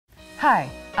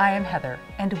Hi, I am Heather,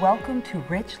 and welcome to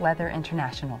Rich Leather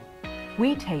International.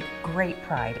 We take great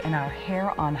pride in our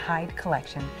hair on hide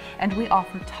collection, and we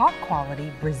offer top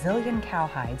quality Brazilian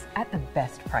cowhides at the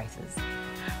best prices.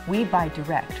 We buy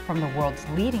direct from the world's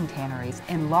leading tanneries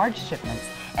in large shipments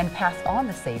and pass on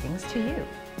the savings to you.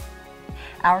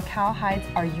 Our cowhides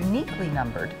are uniquely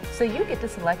numbered, so you get to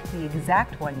select the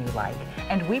exact one you like,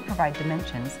 and we provide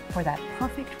dimensions for that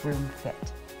perfect room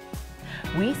fit.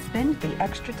 We spend the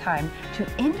extra time to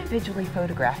individually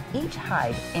photograph each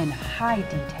hide in high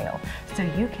detail so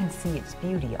you can see its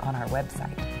beauty on our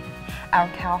website. Our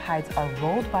cowhides are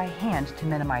rolled by hand to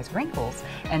minimize wrinkles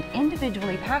and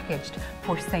individually packaged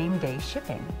for same-day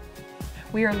shipping.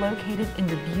 We are located in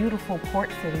the beautiful port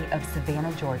city of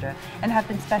Savannah, Georgia, and have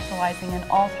been specializing in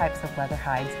all types of leather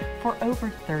hides for over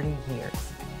 30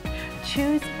 years.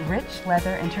 Choose Rich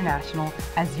Leather International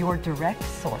as your direct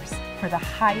source for the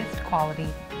highest quality,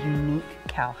 unique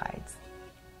cowhides.